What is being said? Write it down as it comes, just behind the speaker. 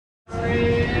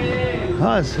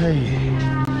I say,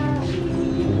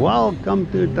 welcome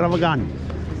to Trawagan.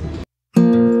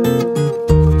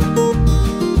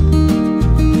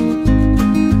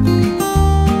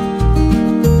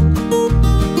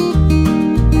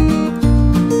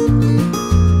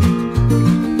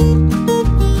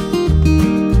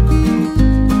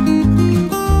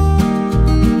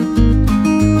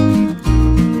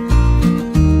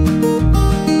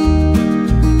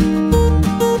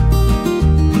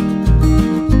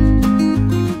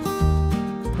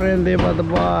 There by the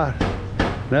bar.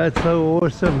 That's so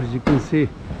awesome. As you can see,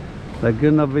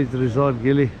 Laguna Beach Resort,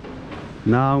 Gili.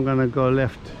 Now I'm gonna go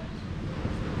left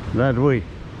that way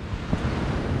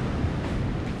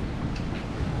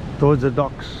towards the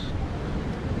docks.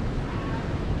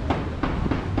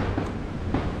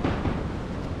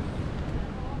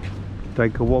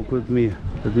 Take a walk with me.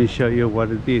 Let me show you what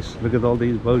it is. Look at all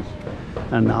these boats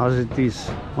and how's it is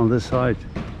on this side.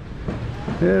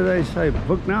 There they say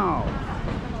book now.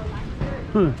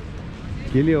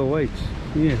 Gili awaits.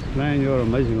 Yes, plan your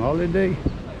amazing holiday.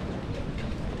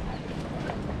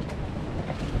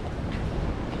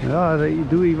 Yeah, they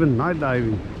do even night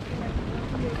diving.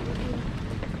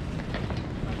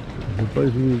 I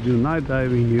suppose when you do night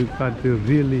diving, you got to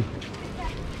really,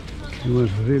 you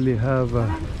must really have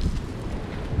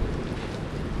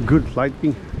good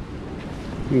lighting,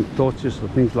 I think torches or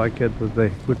things like that they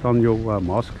put on your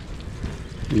mask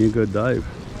when you go dive.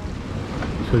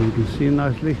 So you can see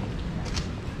nicely.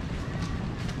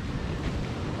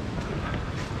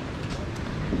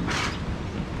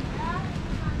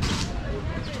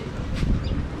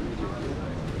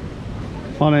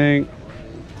 Morning.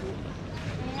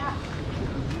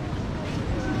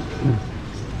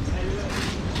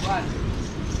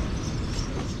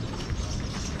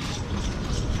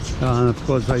 And of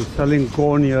course they're selling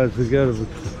corn here together.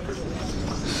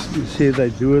 You see they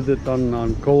do it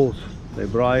on coals. They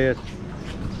braai it.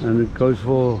 And it goes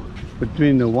for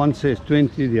between the one says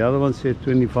 20, the other one says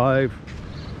 25.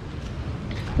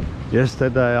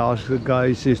 Yesterday I asked the guy,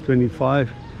 he says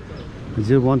 25. I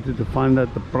just wanted to find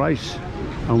out the price.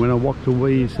 And when I walked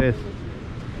away, he said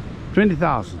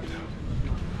 20,000.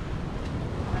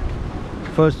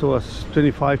 First was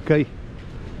 25k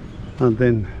and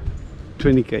then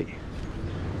 20k.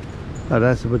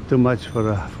 That's a bit too much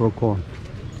for a corn.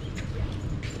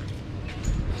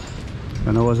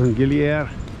 When I was in Gili Air,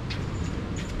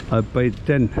 I paid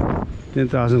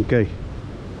 10,000k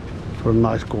for a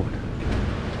nice corn.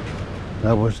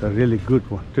 That was a really good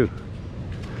one too.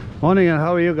 Morning, and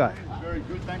how are you guys? Very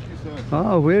good, thank you, sir.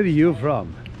 Oh, where are you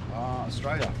from?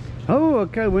 Australia. Oh,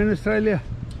 okay, we're in Australia.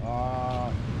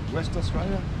 West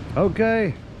Australia.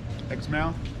 Okay.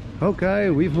 Exmouth. Okay,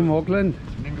 we from Auckland.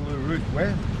 Ningaloo Route.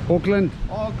 Where? Auckland.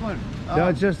 Oh, Auckland.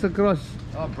 Yeah, just across.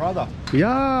 Oh, brother.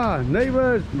 Yeah,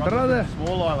 neighbors, brother.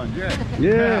 Small island, yeah.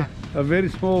 Yeah, a very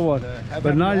small one.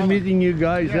 But nice meeting you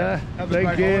guys, yeah. Have a Take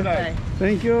great care. holiday.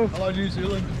 Thank you. Hello, New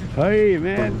Zealand. Hey,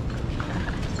 man.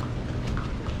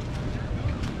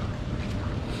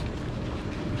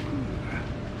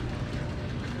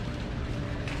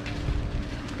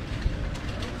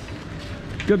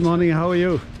 Good morning, how are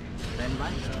you?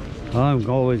 I'm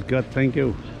always good, thank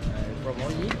you.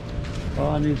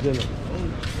 Oh, New Zealand.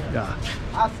 Yeah.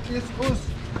 Oh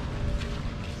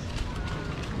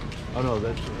no,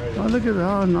 that's right. Oh, look at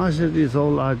how nice it is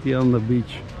all out here on the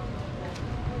beach.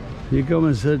 You come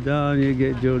and sit down, you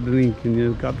get your drink, and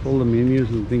you've got all the menus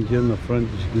and things here in the front,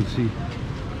 as you can see.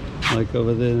 Like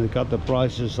over there, they've got the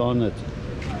prices on it.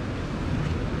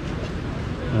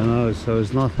 I know, so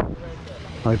it's not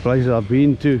like places I've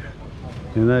been to.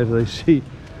 You know, if they see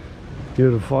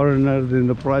you're a foreigner, then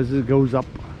the prices goes up.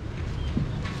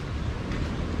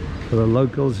 For the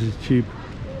locals, it's cheap.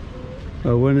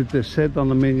 But when it is set on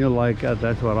the menu like that,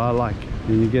 that's what I like.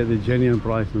 And you get the genuine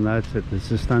price, and that's it. It's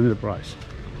the standard price.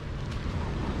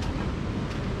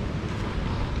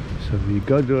 So if you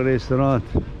go to a restaurant,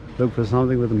 look for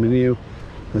something with a menu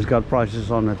that's got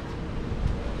prices on it.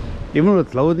 Even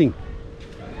with clothing.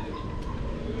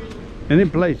 Any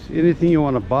place, anything you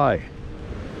want to buy,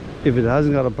 if it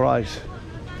hasn't got a price,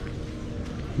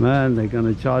 man, they're going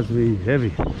to charge me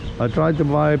heavy. I tried to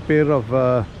buy a pair of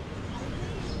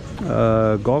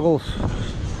goggles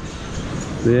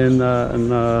then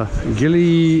in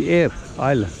Gili Air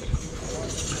Island,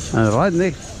 and right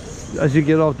next as you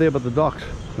get off there by the docks,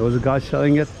 there was a guy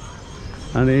selling it,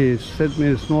 and he sent me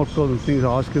a snorkel and things.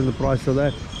 I asked him the price of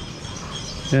that,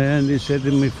 and he said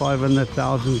to me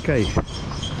 500,000k.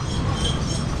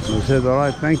 I said, all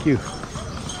right, thank you.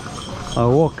 I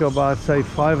walk about, say,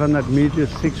 500 meters,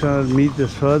 600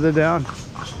 meters further down,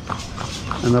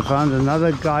 And I found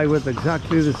another guy with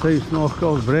exactly the same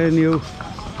snorkel, brand new,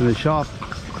 in a shop,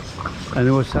 and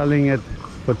he was selling it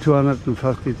for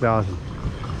 250,000.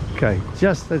 Okay,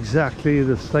 just exactly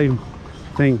the same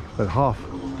thing, but half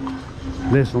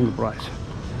less on the price.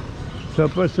 So a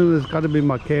person has got to be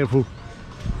more careful,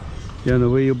 you know,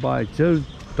 where you buy. Just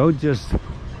don't just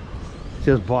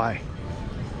buy.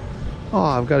 Oh,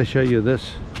 I've got to show you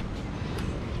this.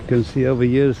 You can see over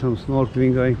here some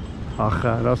snorkeling going.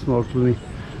 That's snorkeling,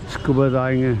 scuba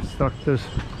diving instructors.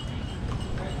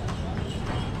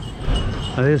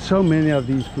 And there's so many of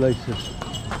these places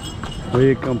where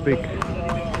you can pick.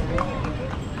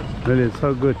 Really, it's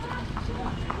so good.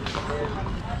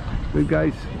 Good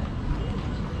guys.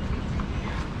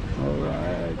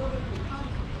 Alright.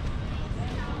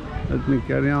 Let me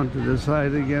carry on to the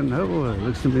side again. Oh,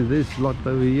 looks to me there's a lot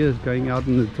over here going out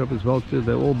on the trip as well too.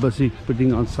 They're all busy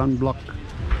putting on sunblock.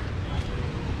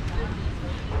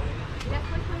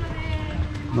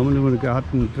 Normally when they go out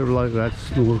and trip like that,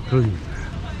 snorkeling.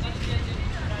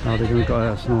 Now they're going to go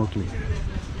out snorkeling.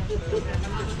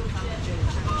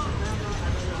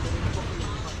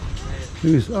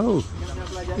 Oh,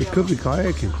 it could be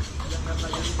kayaking.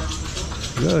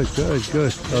 Good, good,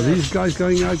 good. Are these guys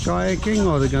going out kayaking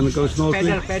or are they going to go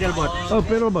snorkeling? Pedal boat. Oh,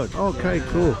 pedal boat. Okay,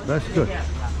 cool. That's good.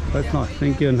 That's nice.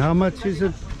 Thank you. And how much is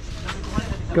it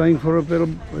going for a pedal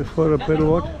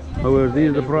boat? Oh, are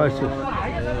these the prices?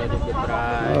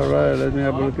 All right, let me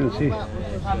have a look and see.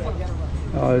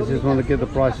 Oh, I just want to get the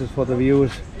prices for the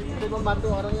viewers.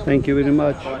 Thank you very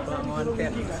much.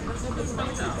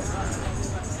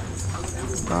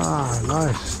 Ah,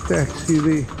 nice taxi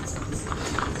there.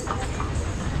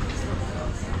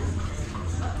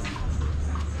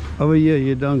 Over here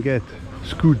you don't get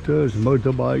scooters,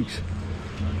 motorbikes,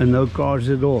 and no cars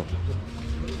at all.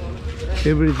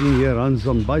 Everything here runs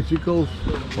on bicycles,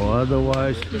 or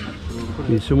otherwise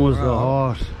it's almost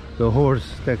the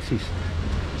horse taxis.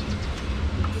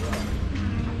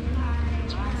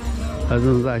 Other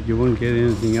than that, you won't get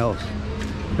anything else.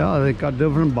 Yeah, they got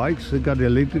different bikes. They got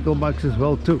electrical bikes as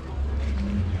well too.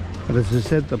 But as I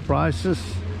said, the prices.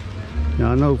 Yeah,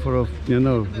 I know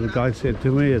the guy said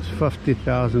to me it's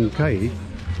 50,000 K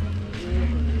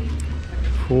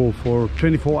for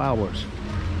 24 hours.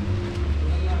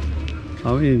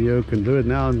 I mean, you can do it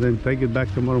now and then take it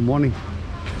back tomorrow morning.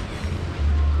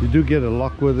 You do get a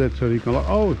lock with it, so you can lock.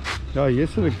 Oh, yeah,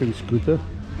 yes, electric scooter.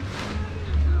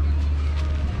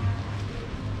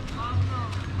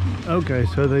 Okay,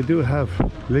 so they do have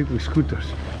electric scooters.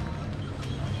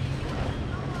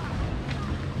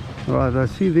 Alright, I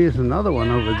see there's another one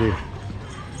over there.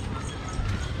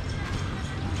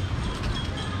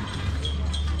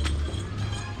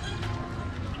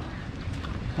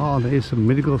 Oh, there is some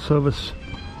medical service.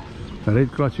 The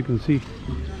Red Cross, you can see.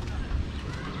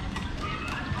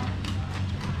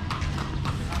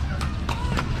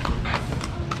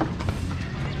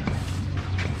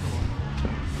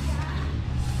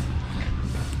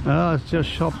 It's just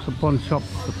shops upon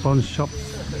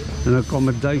shops and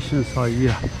accommodations are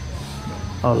here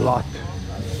a lot.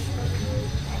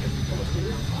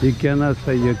 You cannot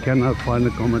say you cannot find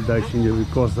accommodation here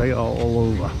because they are all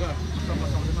over.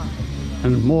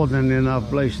 And more than enough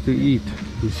place to eat.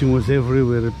 It's almost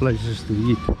everywhere the places to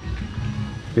eat.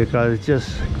 Because it's just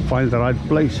find the right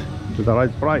place with the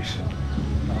right price.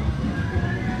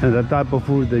 And the type of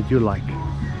food that you like.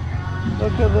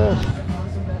 Look at this.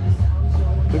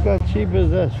 Look how cheap is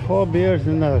this. 4 beers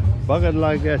in a bucket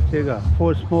like that. Take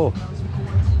 4 small.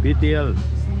 BTL.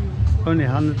 Only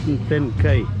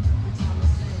 110K.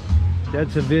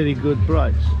 That's a very good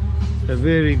price. A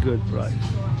very good price.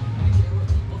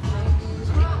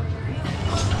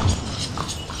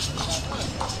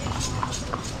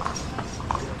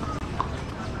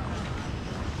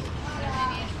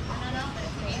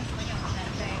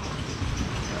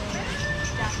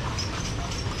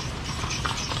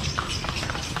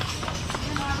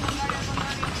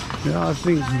 Yeah, I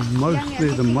think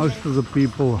most of the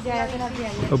people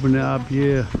open it up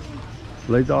here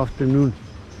late afternoon.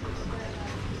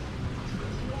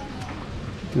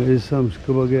 There is some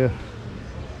scuba gear.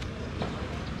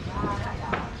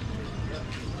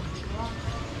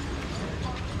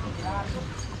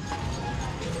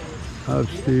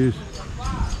 Upstairs.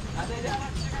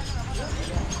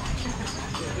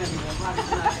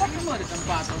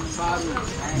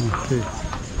 Okay.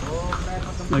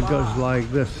 It goes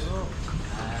like this.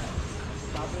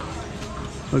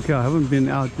 Okay, I haven't been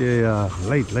out there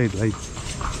late.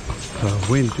 So I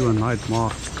went to a night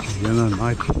market,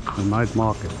 a night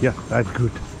market. Yeah, that's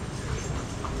good.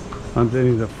 I'm telling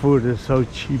you, the food is so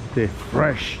cheap. They're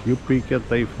fresh. You pick it,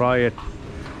 they fry it,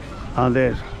 and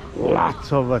there's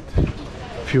lots of it.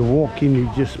 If you walk in, you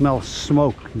just smell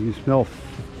smoke, you smell,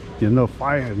 you know,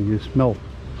 fire, and you smell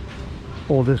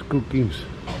all these cookings.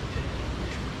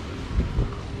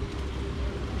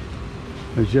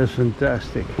 It's just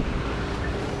fantastic.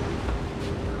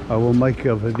 I will make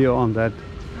a video on that.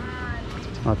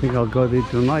 I think I'll go there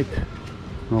tonight.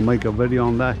 I'll make a video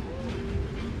on that.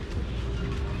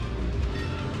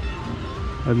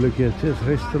 And look at this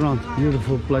restaurants,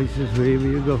 beautiful places wherever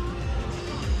you go.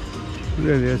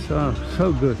 Really, it's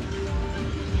so good.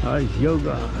 Nice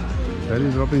yoga, belly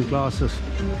dropping classes.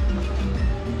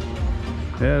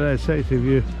 Yeah, they say if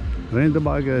you rent a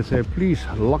bike, they say please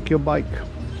lock your bike.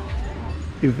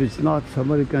 If it's not,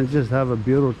 somebody can just have a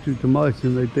beer or two too much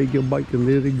and they take your bike and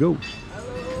there they go.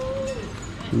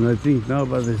 And I think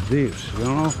nobody's theirs, you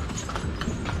know.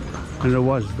 And it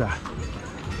was that.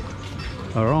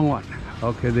 A wrong one.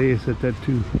 Okay, there's a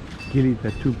tattoo, Gili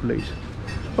tattoo place.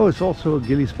 Oh, it's also a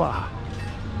Gili spa.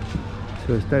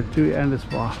 So it's tattoo and a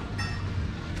spa.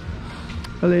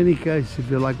 Well, in any case, if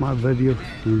you like my video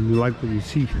and you like what you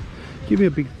see, give me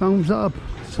a big thumbs up.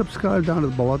 Subscribe down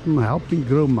at the bottom, help me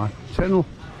grow my channel.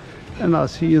 And I'll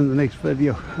see you in the next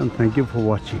video. And thank you for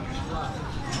watching.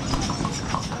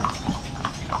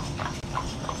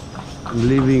 I'm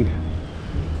leaving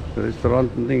the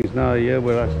restaurant and things now here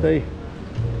where I stay.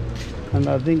 And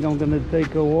I think I'm going to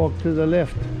take a walk to the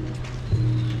left.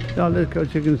 Yeah, let's go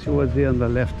check and see what's there on the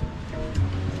left.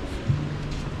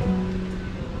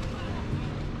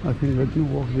 I think let me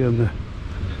walk there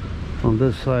on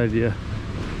this side here,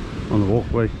 on the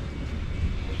walkway.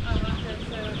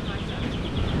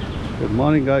 Good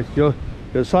morning, guys. Your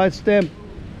side stamp.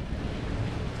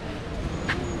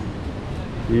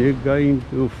 You're going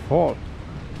to fall.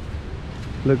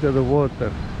 Look at the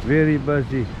water. Very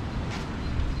busy.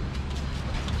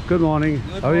 Good morning.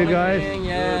 Good How are you guys? morning,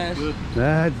 yes. Good.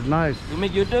 That's nice. You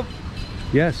make YouTube?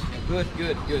 Yes. Good.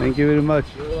 Thank you very much.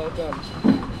 You're welcome.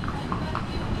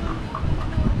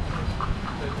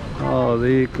 Oh, there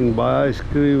you can buy ice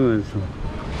cream and some.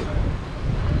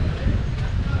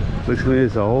 Looks like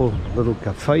there's a whole little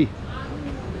cafe.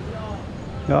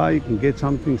 Yeah, you can get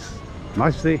something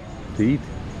nice there to eat.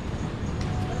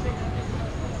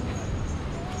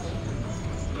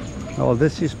 Oh,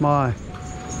 this is my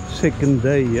second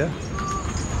day here.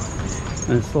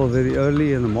 And it's still very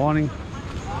early in the morning.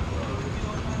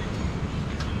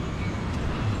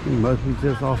 It must be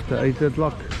just after 8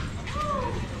 o'clock.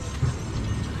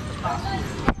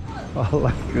 I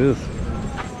like this.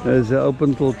 There's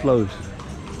open till close.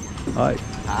 Hi.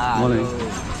 Morning.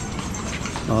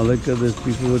 Oh, look at these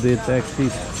people with their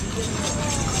taxis.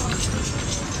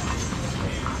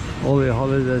 All their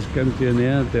holidays come to an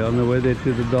end. They're on the way there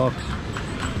to the docks.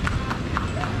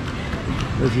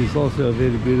 This is also a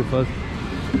very beautiful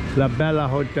La Bella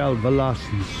Hotel Villas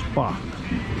and Spa.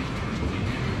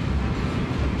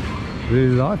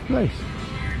 Really nice place.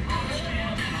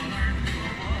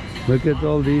 Look at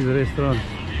all these restaurants.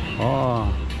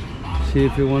 Ah, see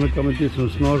if you want to come and do some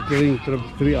snorkeling trip,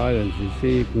 3 islands. You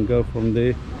see, you can go from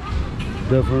there,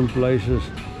 different places.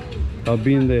 I've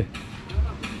been there.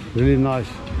 Really nice.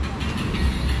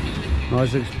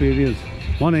 Nice experience.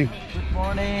 Morning. Good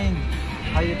morning.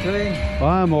 How you doing?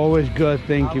 I'm always good.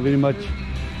 Thank you very much.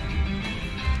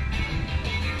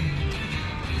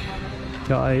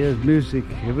 Yeah, I hear music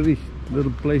every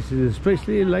little places,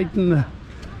 especially late in the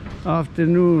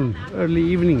afternoon, early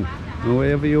evening. And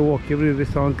wherever you walk, every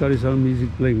restaurant got its own music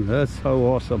playing. That's so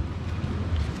awesome.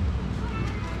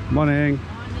 Morning.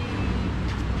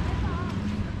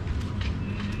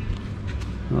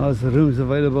 There's the rooms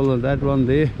available on that one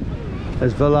there.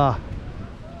 There's Villa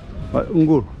by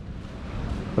Ungur,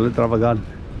 Gili Trawagan.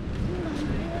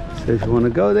 So if you want to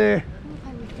go there,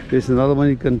 there's another one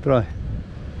you can try.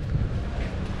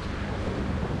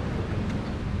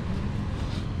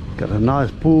 Got a nice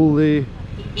pool there.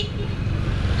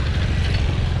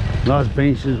 Nice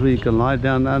benches where you can lie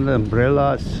down under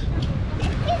umbrellas.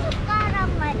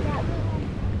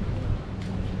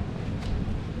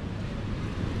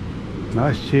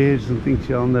 Nice chairs and things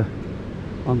here on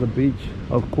the beach.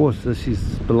 Of course, this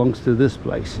belongs to this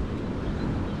place.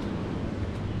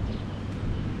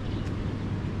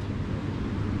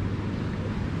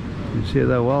 You say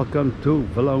that welcome to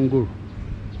Villa Ungur.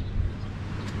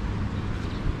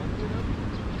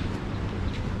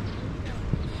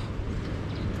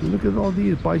 Look at all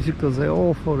these bicycles, they're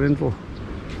all for rental.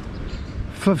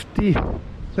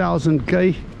 50,000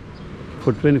 K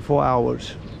for 24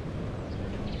 hours.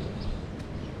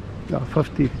 Yeah,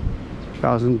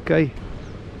 50,000 K.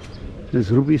 There's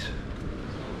rupees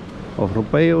of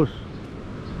rupeos.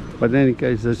 But in any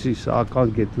case, this is, I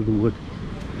can't get to the wood.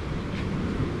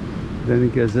 Then he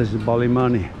goes, this is Bali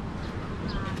money.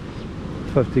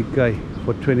 50k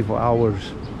for 24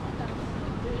 hours.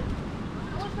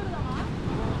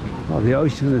 Oh, the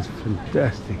ocean is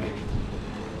fantastic.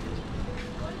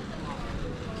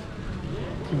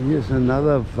 And here's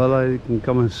another villa you can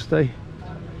come and stay.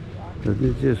 Let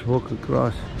me just walk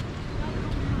across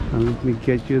and let me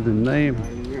get you the name.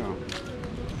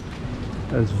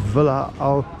 It's Villa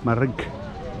Al Marik.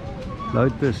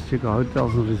 Lotus Chica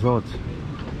Hotels and Resorts.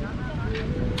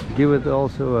 Give it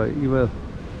also an email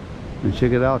and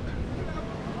check it out.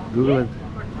 Google it.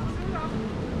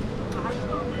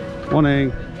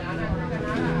 Morning.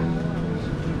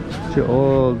 See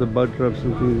all the boat trips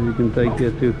and things you can take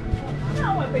here too.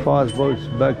 Fast boats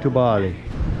back to Bali.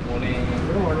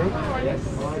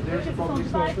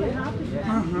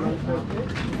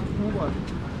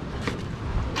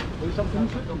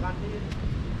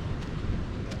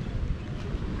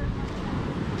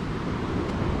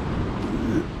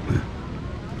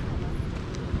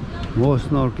 More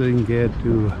snorkeling gear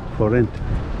for rent.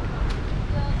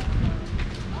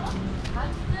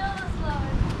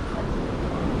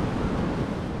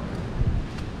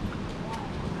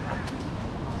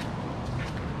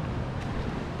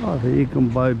 Oh, there you can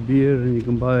buy beer and you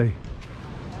can buy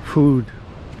food.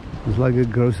 It's like a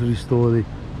grocery store there.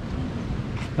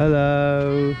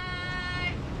 Hello.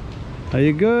 Are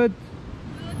you good?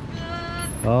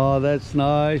 Oh, that's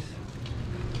nice.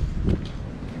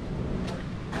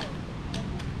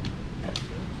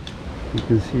 You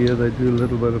can see here they do a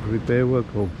little bit of repair work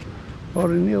or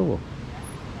renewal.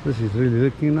 This is really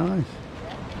looking nice.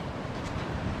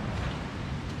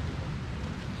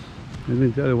 Let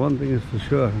me tell you one thing is for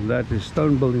sure, and that is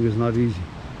stone building is not easy.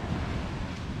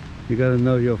 You got to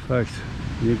know your facts,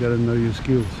 you got to know your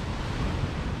skills.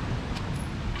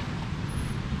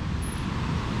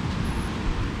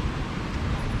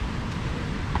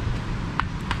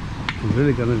 It's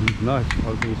really going to be nice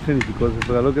after it's finished, because if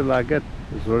I look at it like that,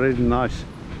 it's already nice.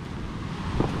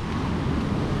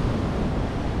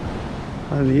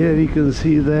 And here you can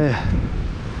see the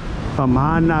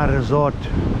Famana Resort.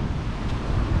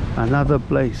 Another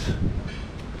place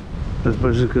this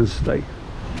person can stay,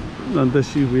 and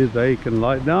this is where they can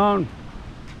lie down,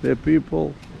 their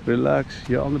people, relax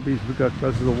here on the beach. Look how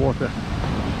close to the water.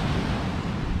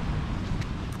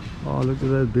 Oh, look at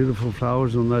that beautiful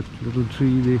flowers on that little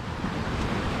tree there.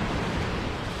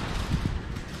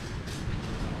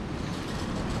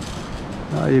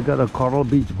 Oh, you got a coral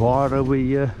beach bar over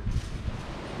here.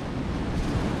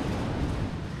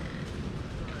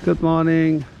 Good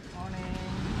morning.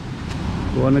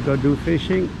 You want to go do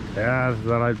fishing? That's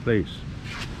the right place.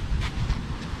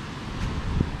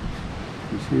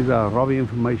 You see the Robbie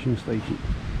information station.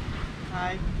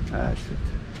 Hi. That's it.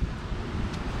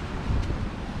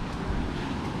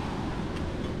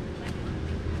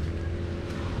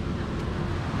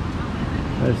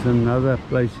 There's another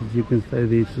place that you can stay.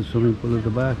 There's a swimming pool at the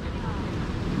back.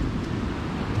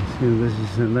 You see, this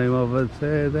is the name of it.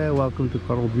 There, welcome to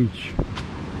Coral Beach.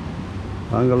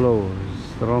 Bungalow,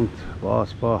 restaurant. Bar,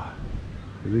 spa,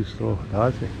 bistro,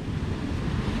 that's it.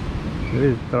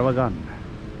 Gili Trawagan.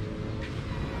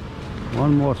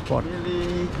 One more spot.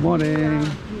 Morning.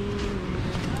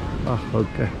 Oh,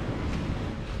 okay.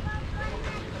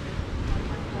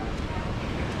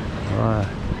 Alright.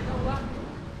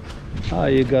 Ah,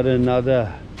 you got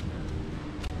another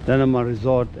Danama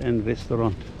resort and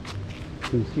restaurant. You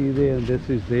can see there, and this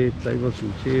is their tables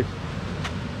and chairs.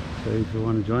 So if you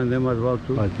want to join them as well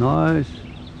too. Quite nice.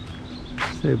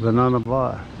 Say banana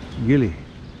bar, Gili.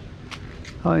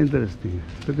 How interesting.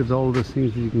 Look at all the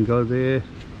things that you can go there,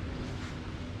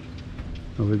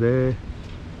 over there.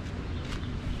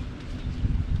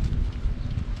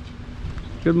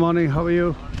 Good morning, how are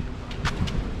you?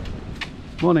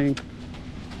 Morning.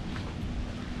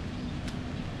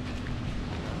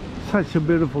 Such a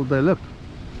beautiful day. Look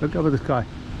up at the sky.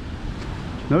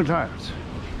 No clouds.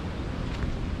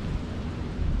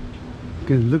 You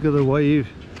can look at the wave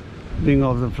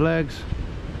of the flags.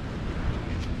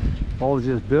 All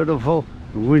just beautiful.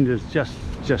 The wind is just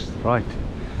right.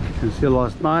 You can see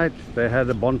last night they had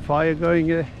a bonfire going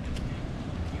here.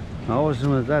 How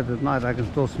awesome was that? At night I can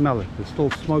still smell it. It's still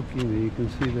smoking there. You can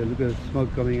see there. Look at the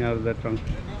smoke coming out of that trunk.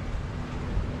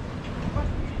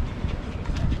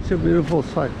 It's a beautiful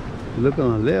sight. Look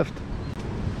on the left.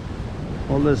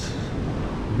 All this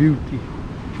beauty.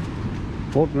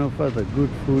 Walk no further. Good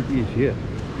food is here.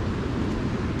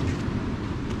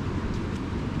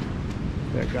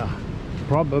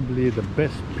 Probably the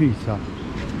best pizza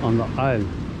on the island.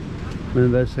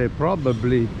 When they say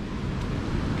probably,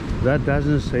 that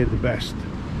doesn't say the best.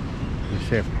 They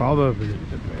say probably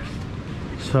the best.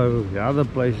 So the other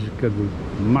places could be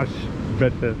much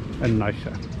better and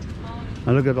nicer.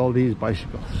 And look at all these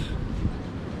bicycles.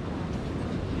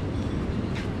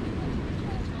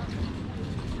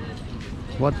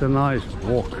 What a nice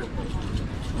walk.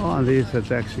 Oh, and there's a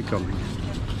taxi coming.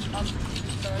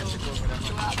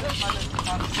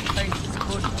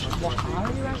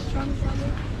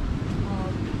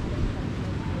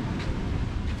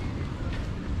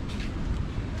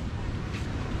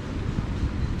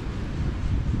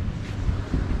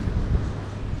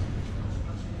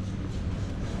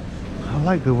 I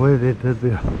like the way they did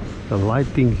the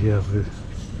lighting here.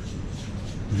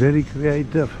 Very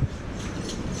creative.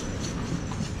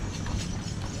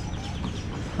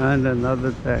 And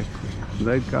another taxi.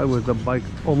 That guy with the bike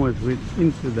almost went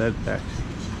into that taxi.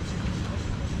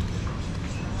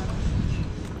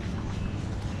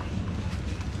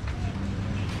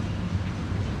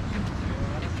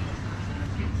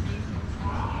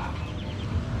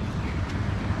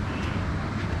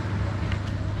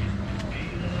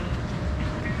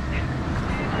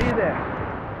 See there?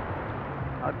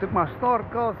 I took my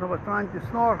snorkel, so I was trying to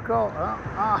snorkel.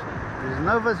 There's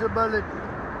no visibility.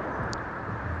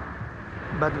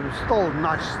 But it was still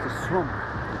nice to swim.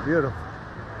 Beautiful.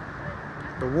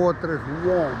 The water is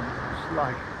warm. It's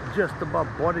like just above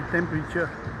body temperature.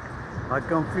 I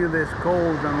can feel there's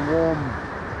cold and warm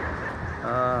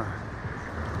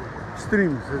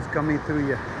streams that's coming through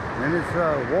here. Then it's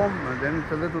warm and then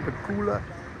it's a little bit cooler.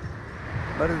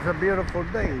 But it's a beautiful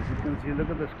day, as you can see. Look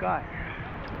at the sky.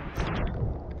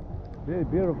 Very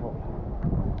beautiful.